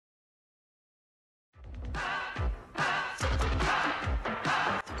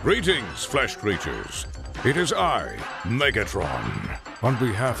Greetings, flesh creatures. It is I, Megatron. On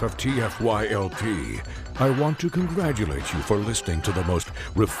behalf of TFYLP, I want to congratulate you for listening to the most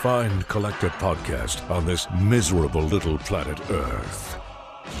refined collected podcast on this miserable little planet Earth.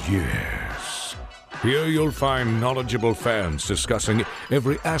 Yes. Here you'll find knowledgeable fans discussing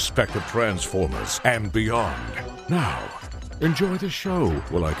every aspect of Transformers and beyond. Now, enjoy the show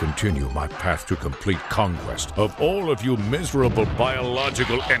while I continue my path to complete conquest of all of you miserable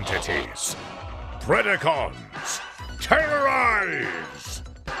biological entities. Predacons, terrorize!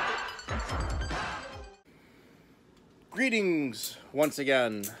 Greetings once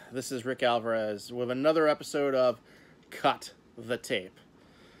again. This is Rick Alvarez with another episode of Cut the Tape.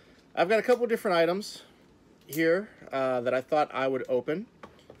 I've got a couple different items here that I thought I would open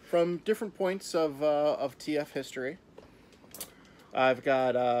from different points of TF history. I've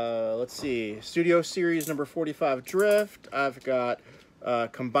got, let's see, Studio Series number 45 Drift. I've got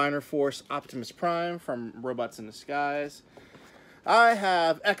Combiner Force Optimus Prime from Robots in Disguise. I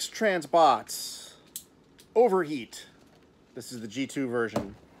have X-Transbots Overheat. This is the G2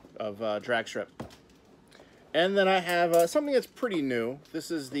 version of Dragstrip. And then I have something that's pretty new.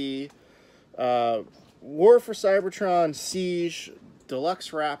 This is the War for Cybertron Siege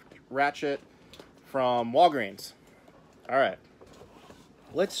Deluxe Ratchet from Walgreens. Alright.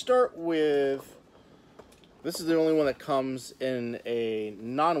 Let's start with... This is the only one that comes in a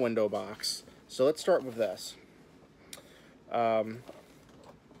non-window box. So let's start with this.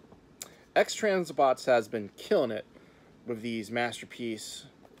 X-Transbots has been killing it with these Masterpiece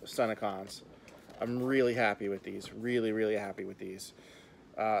Stunticons. I'm really happy with these. Really, really happy with these.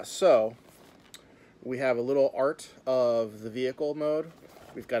 So, we have a little art of the vehicle mode.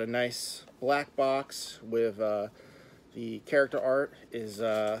 We've got a nice black box with the character art is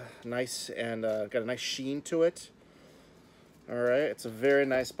nice and got a nice sheen to it. Alright, it's a very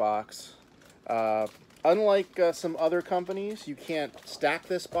nice box. Unlike some other companies, you can't stack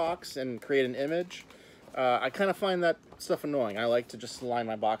this box and create an image. I kind of find that stuff annoying. I like to just line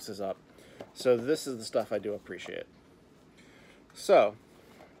my boxes up. So this is the stuff I do appreciate. So,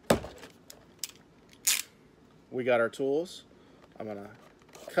 we got our tools. I'm going to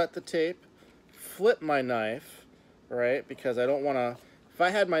cut the tape, flip my knife, right? Because I don't want to... If I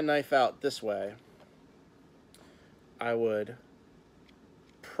had my knife out this way, I would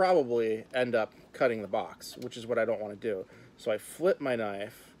probably end up cutting the box, which is what I don't want to do. So I flip my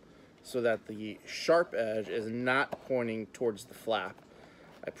knife so that the sharp edge is not pointing towards the flap.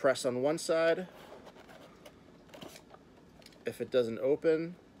 I press on one side. If it doesn't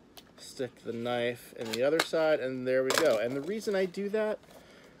open, stick the knife in the other side, and there we go. And the reason I do that,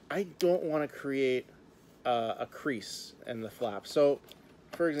 I don't want to create a crease in the flap. So,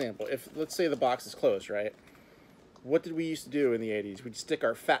 for example, if let's say the box is closed, right? What did we used to do in the 80s? We'd stick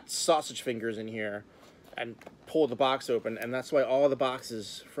our fat sausage fingers in here and pull the box open, and that's why all the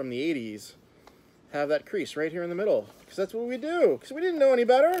boxes from the 80s have that crease right here in the middle, because that's what we do, because we didn't know any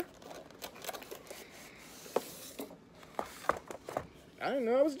better. I didn't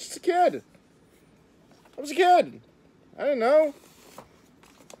know, I was just a kid. I didn't know.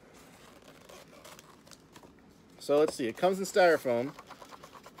 So let's see, it comes in styrofoam,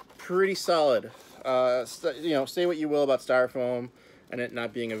 pretty solid. You know, say what you will about styrofoam and it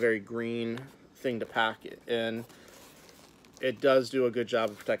not being a very green thing to pack in, it does do a good job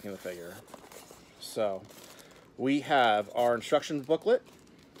of protecting the figure. So, we have our instructions booklet,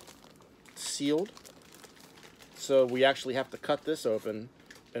 sealed. So we actually have to cut this open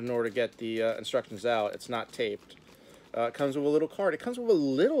in order to get the instructions out. It's not taped. It comes with a little card. It comes with a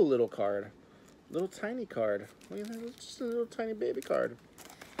little card. Little tiny card. Look at that, it's just a little tiny baby card.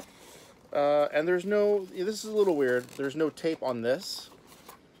 And there's no, this is a little weird, there's no tape on this.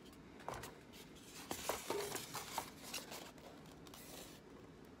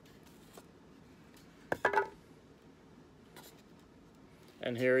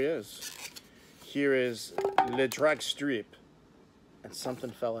 And here he is. Here is Le Dragstrip. And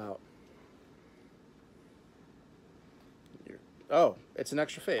something fell out. Oh, it's an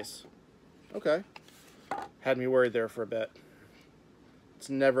extra face. Okay. Had me worried there for a bit. It's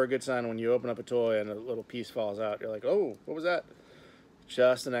never a good sign when you open up a toy and a little piece falls out. You're like, oh, what was that?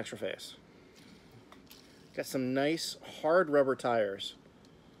 Just an extra face. Got some nice hard rubber tires.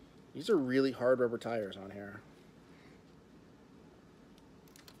 These are really hard rubber tires on here.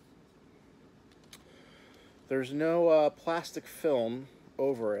 There's no plastic film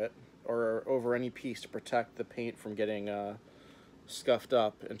over it or over any piece to protect the paint from getting scuffed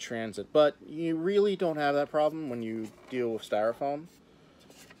up in transit, but you really don't have that problem when you deal with styrofoam.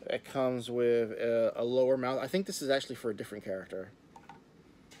 It comes with a lower mouth. I think this is actually for a different character.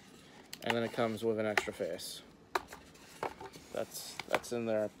 And then it comes with an extra face. That's in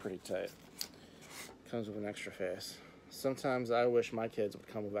there pretty tight. Comes with an extra face. Sometimes I wish my kids would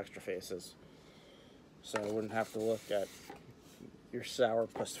come with extra faces, so I wouldn't have to look at your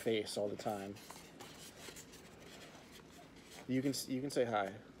sourpuss face all the time. You can say hi.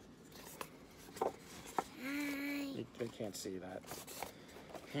 They can't see that.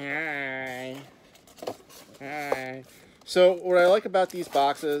 Hi. Hi. So what I like about these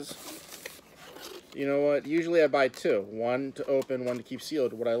boxes, you know what? Usually I buy two. One to open, one to keep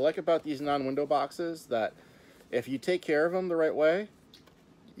sealed. What I like about these non-window boxes, that if you take care of them the right way,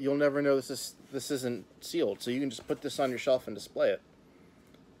 you'll never know this isn't sealed. So you can just put this on your shelf and display it.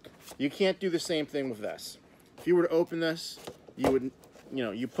 You can't do the same thing with this. If you were to open this, you would,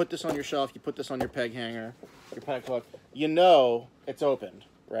 you put this on your shelf, you put this on your peg hanger, your peg hook, you know it's opened,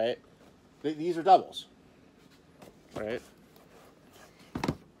 right? These are doubles, right?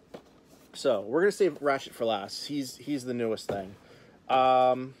 So we're gonna save Ratchet for last. He's the newest thing.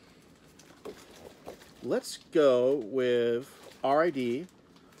 Let's go with RID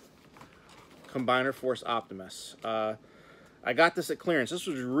Combiner Force Optimus. I got this at clearance. This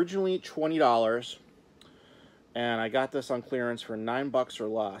was originally $20, and I got this on clearance for $9 or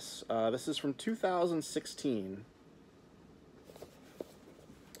less. This is from 2016.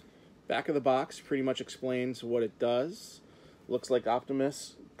 Back of the box pretty much explains what it does. Looks like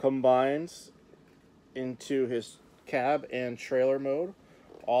Optimus combines into his cab and trailer mode,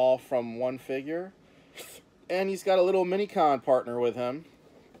 all from one figure. And he's got a little mini-con partner with him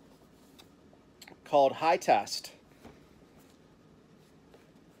called High Test.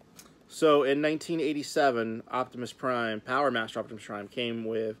 So in 1987, Optimus Prime, Power Master Optimus Prime, came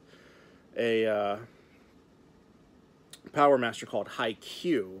with a Power Master called High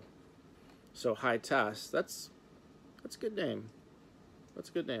Q. So High Test. That's a good name. That's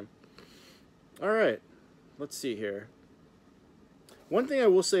a good name. All right, let's see here. One thing I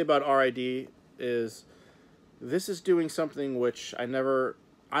will say about RID is this is doing something which I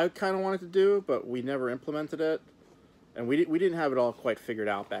kind of wanted to do, but we never implemented it. And we didn't have it all quite figured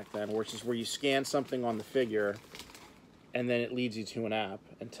out back then, which is where you scan something on the figure and then it leads you to an app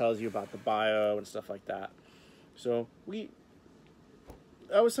and tells you about the bio and stuff like that. So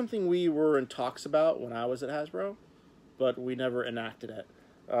that was something we were in talks about when I was at Hasbro, but we never enacted it.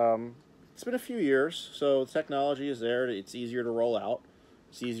 It's been a few years, so the technology is there. It's easier to roll out.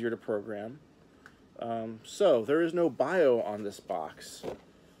 It's easier to program. So there is no bio on this box.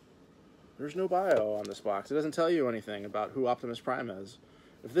 There's no bio on this box. It doesn't tell you anything about who Optimus Prime is.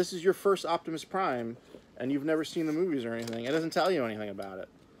 If this is your first Optimus Prime and you've never seen the movies or anything, it doesn't tell you anything about it.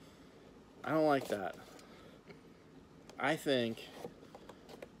 I don't like that. I think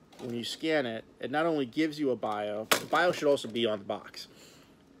when you scan it, it not only gives you a bio, the bio should also be on the box,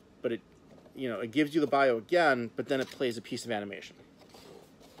 but it gives you the bio again, but then it plays a piece of animation.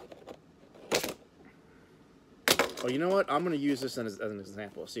 Oh, you know what? I'm going to use this as an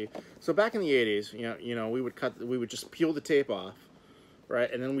example. See, so back in the 80s, we would just peel the tape off,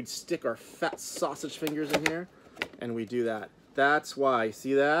 right? And then we'd stick our fat sausage fingers in here, and we do that. That's why.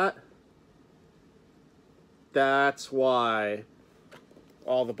 See that? That's why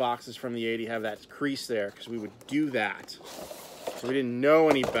all the boxes from the 80s have that crease there, because we would do that. So we didn't know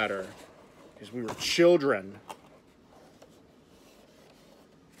any better, because we were children.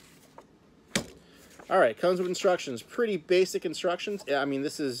 All right, comes with instructions. Pretty basic instructions. I mean,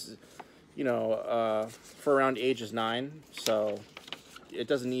 this is, for around ages 9, so it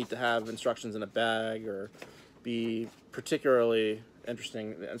doesn't need to have instructions in a bag or be particularly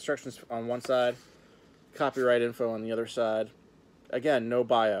interesting. The instructions on one side, copyright info on the other side. Again, no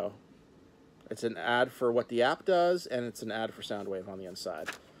bio. It's an ad for what the app does, and it's an ad for Soundwave on the inside.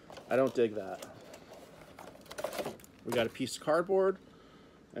 I don't dig that. We got a piece of cardboard.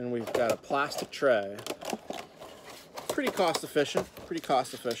 And we've got a plastic tray. Pretty cost efficient. Pretty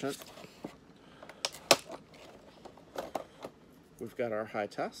cost efficient. We've got our High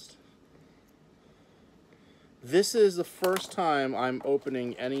Test. This is the first time I'm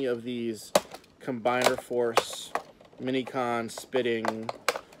opening any of these Combiner Force, Minicon, Spitting,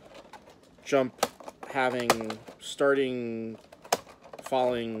 Jump, Having, Starting,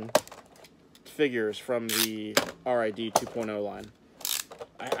 Falling figures from the RID 2.0 line.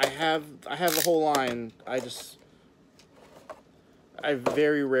 I have the whole line. I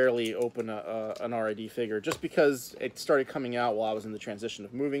very rarely open an RID figure, just because it started coming out while I was in the transition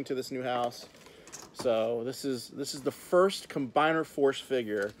of moving to this new house. So this is the first Combiner Force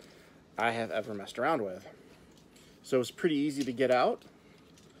figure I have ever messed around with. So it's pretty easy to get out.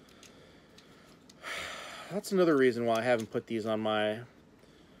 That's another reason why I haven't put these on my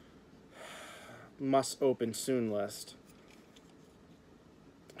must open soon list.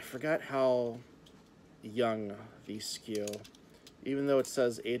 I forgot how young these skew. Even though it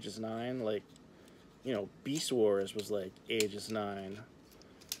says ages 9, like, you know, Beast Wars was like ages 9.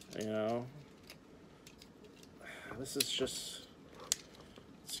 You know? This is just...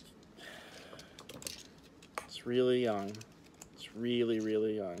 It's really young. It's really,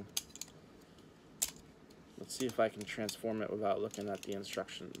 really young. Let's see if I can transform it without looking at the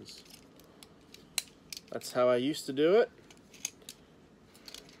instructions. That's how I used to do it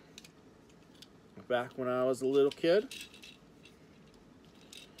back when I was a little kid.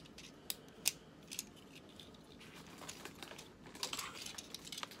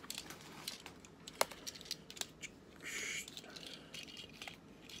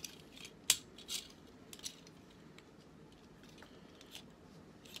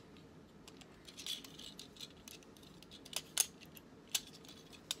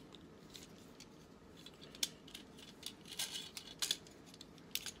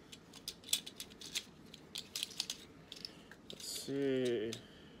 See,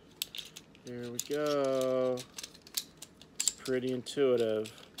 here we go. It's pretty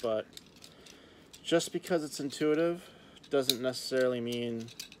intuitive, but just because it's intuitive doesn't necessarily mean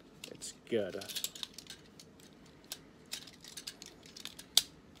it's good.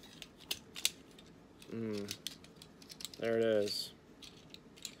 There it is.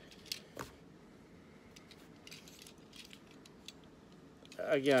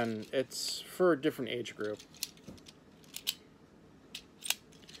 Again, it's for a different age group.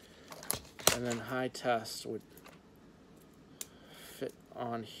 And then high test would fit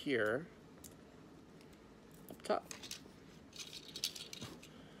on here, up top.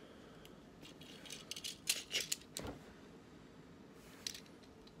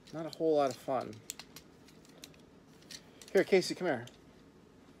 Not a whole lot of fun. Here, Casey, come here.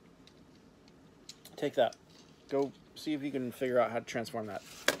 Take that. Go see if you can figure out how to transform that.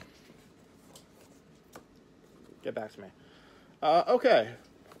 Get back to me. Okay.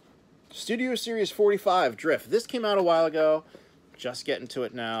 Studio Series 45 Drift. This came out a while ago. Just getting to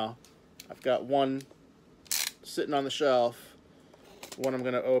it now. I've got one sitting on the shelf. One I'm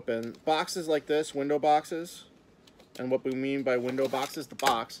going to open. Boxes like this, window boxes. And what we mean by window boxes, the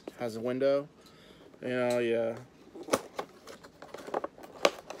box has a window. You know, yeah.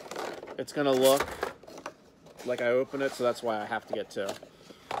 It's going to look like I open it, so that's why I have to get two.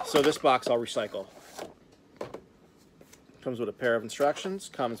 So this box I'll recycle. Comes with a pair of instructions,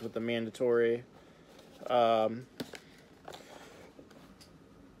 comes with the mandatory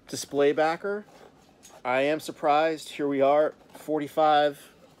display backer. I am surprised, here we are,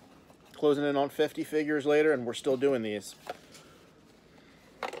 45, closing in on 50 figures later, and we're still doing these.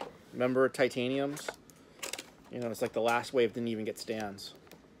 Remember titaniums? You know, it's like the last wave didn't even get stands.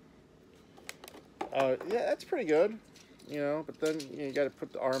 Yeah, that's pretty good, you know, but then you got to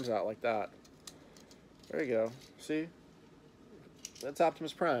put the arms out like that. There you go, see? That's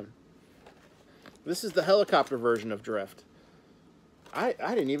Optimus Prime. This is the helicopter version of Drift. I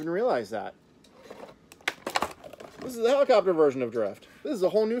didn't even realize that. This is the helicopter version of Drift. This is a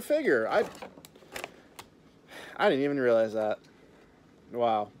whole new figure. I didn't even realize that.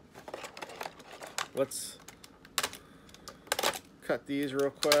 Wow. Let's cut these real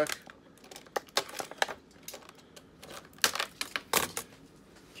quick.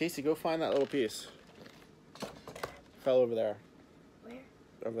 Casey, go find that little piece. Fell over there.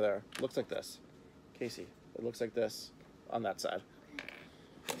 Over there. Looks like this. Casey, it looks like this on that side.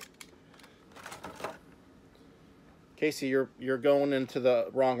 Casey, you're going into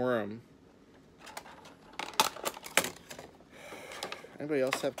the wrong room. Anybody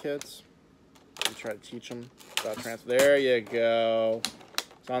else have kids? You try to teach them about transfer. There you go.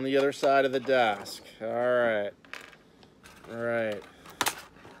 It's on the other side of the desk. All right. All right.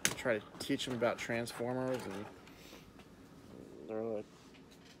 Try to teach them about Transformers, and they're like,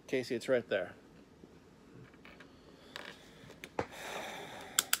 Casey, it's right there.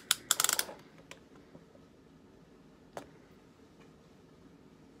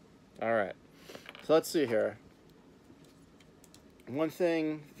 All right, so let's see here. One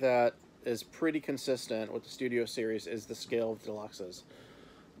thing that is pretty consistent with the Studio Series is the scale of deluxes.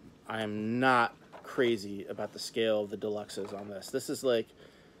 I am not crazy about the scale of the deluxes on this. This is like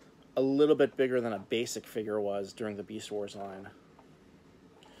a little bit bigger than a basic figure was during the Beast Wars line.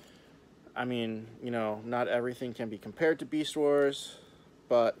 I mean, you know, not everything can be compared to Beast Wars,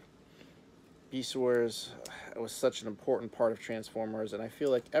 but Beast Wars was such an important part of Transformers, and I feel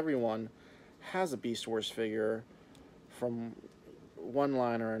like everyone has a Beast Wars figure from one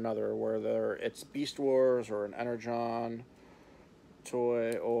line or another, whether it's Beast Wars or an Energon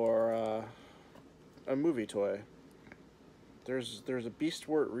toy or a movie toy. There's a Beast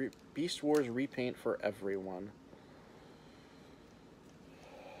Wars repaint for everyone.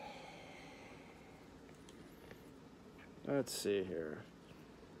 Let's see here.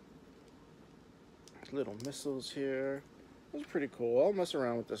 Little missiles here. That's pretty cool. I'll mess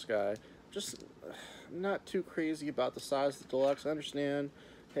around with this guy. Just not too crazy about the size of the deluxe. I understand.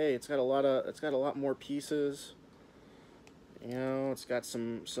 Hey, it's got a lot more pieces. You know, it's got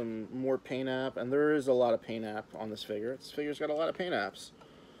some more paint app, and there is a lot of paint app on this figure. This figure's got a lot of paint apps.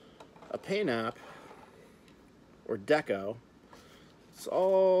 A paint app, or deco, it's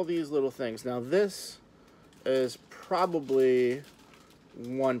all these little things. Now this is probably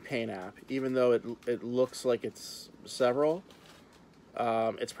one paint app, even though it looks like it's several.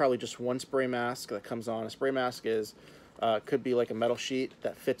 It's probably just one spray mask that comes on. A spray mask is could be like a metal sheet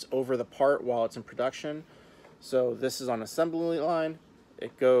that fits over the part while it's in production. So this is on assembly line.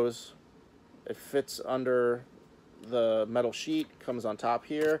 It fits under the metal sheet, comes on top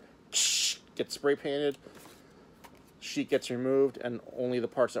here, gets spray painted, sheet gets removed, and only the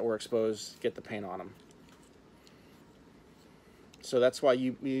parts that were exposed get the paint on them. So that's why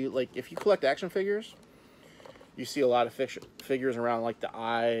you like, if you collect action figures, you see a lot of figures around like the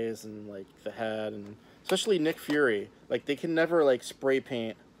eyes and like the head, and especially Nick Fury. Like they can never like spray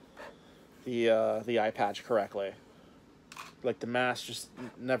paint the eye patch correctly. Like the mask just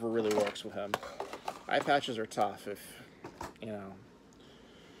never really works with him. Eye patches are tough if, you know,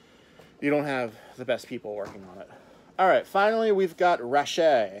 you don't have the best people working on it. All right, finally we've got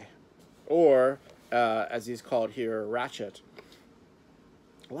Ratchet, or as he's called here, Ratchet.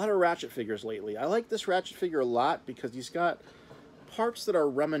 A lot of Ratchet figures lately. I like this Ratchet figure a lot because he's got parts that are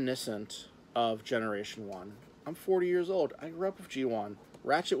reminiscent of Generation 1. I'm 40 years old. I grew up with G1.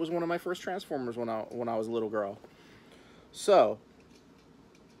 Ratchet was one of my first Transformers when I was a little girl. So,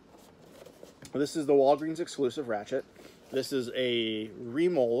 this is the Walgreens exclusive Ratchet. This is a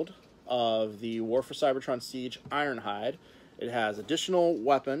remold of the War for Cybertron Siege Ironhide. It has additional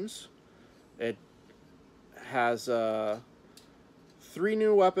weapons. It has 3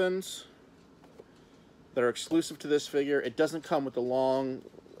 new weapons that are exclusive to this figure. It doesn't come with the long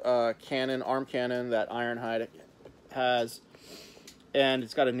arm cannon that Ironhide has, and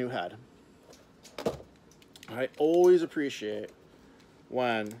it's got a new head. I always appreciate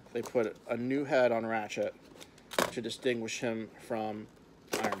when they put a new head on Ratchet to distinguish him from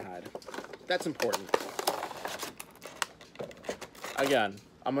Ironhide. That's important. Again,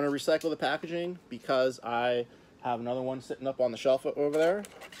 I'm going to recycle the packaging because I have another one sitting up on the shelf over there.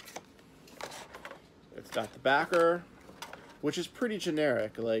 It's got the backer, which is pretty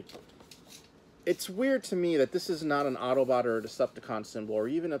generic. Like, it's weird to me that this is not an Autobot or a Decepticon symbol, or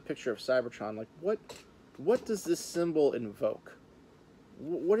even a picture of Cybertron. Like, what does this symbol invoke?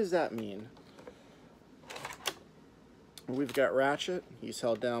 What does that mean? We've got Ratchet. He's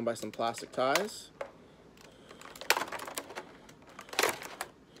held down by some plastic ties.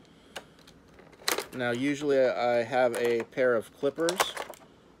 Now, usually I have a pair of clippers,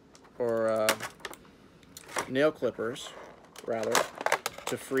 or nail clippers, rather,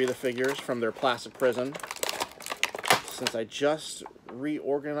 to free the figures from their plastic prison. Since I just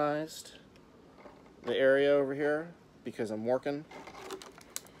reorganized the area over here because I'm working,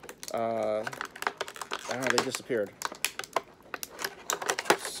 I don't know, they disappeared.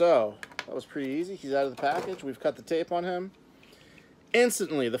 So, that was pretty easy. He's out of the package. We've cut the tape on him.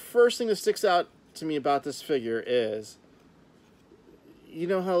 Instantly, the first thing that sticks out to me about this figure is, you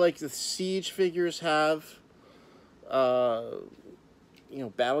know how like the Siege figures have you know,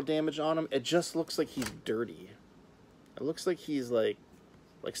 battle damage on him? It just looks like he's dirty. It looks like he's like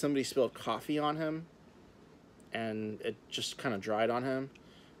somebody spilled coffee on him and it just kind of dried on him.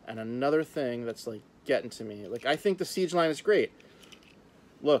 And another thing that's like getting to me, like, I think the Siege line is great.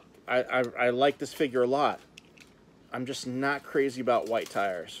 Look, I like this figure a lot. I'm just not crazy about white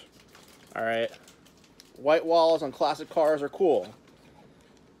tires. Alright? White walls on classic cars are cool.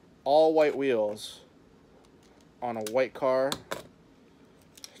 All white wheels on a white car,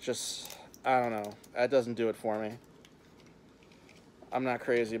 just, I don't know. That doesn't do it for me. I'm not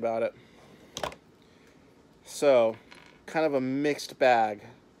crazy about it. So, kind of a mixed bag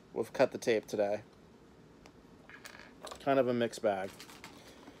with Cut the Tape today. Kind of a mixed bag.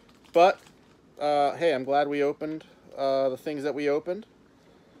 But, hey, I'm glad we opened the things that we opened.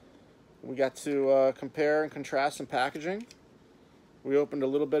 We got to compare and contrast some packaging. We opened a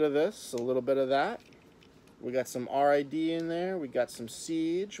little bit of this, a little bit of that. We got some RID in there. We got some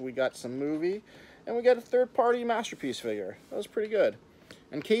Siege. We got some movie. And we got a third-party Masterpiece figure. That was pretty good.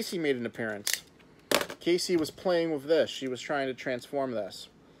 And Casey made an appearance. Casey was playing with this. She was trying to transform this.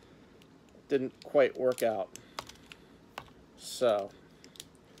 didn't quite work out. So,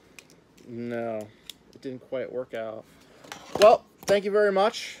 no, it didn't quite work out. Well, thank you very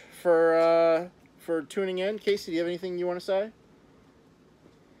much for tuning in. Casey, do you have anything you want to say?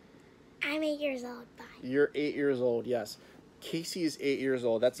 I'm 8 years old. Bye. You're 8 years old, yes. Casey is 8 years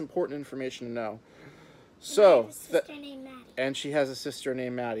old. That's important information to know. So, I have a sister named Maddie. and she has a sister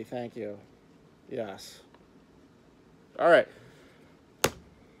named Maddie. Thank you. Yes. All right.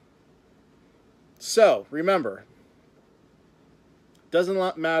 So, remember,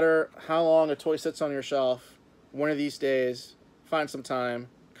 doesn't matter how long a toy sits on your shelf. One of these days, find some time,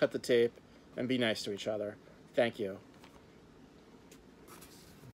 cut the tape, and be nice to each other. Thank you.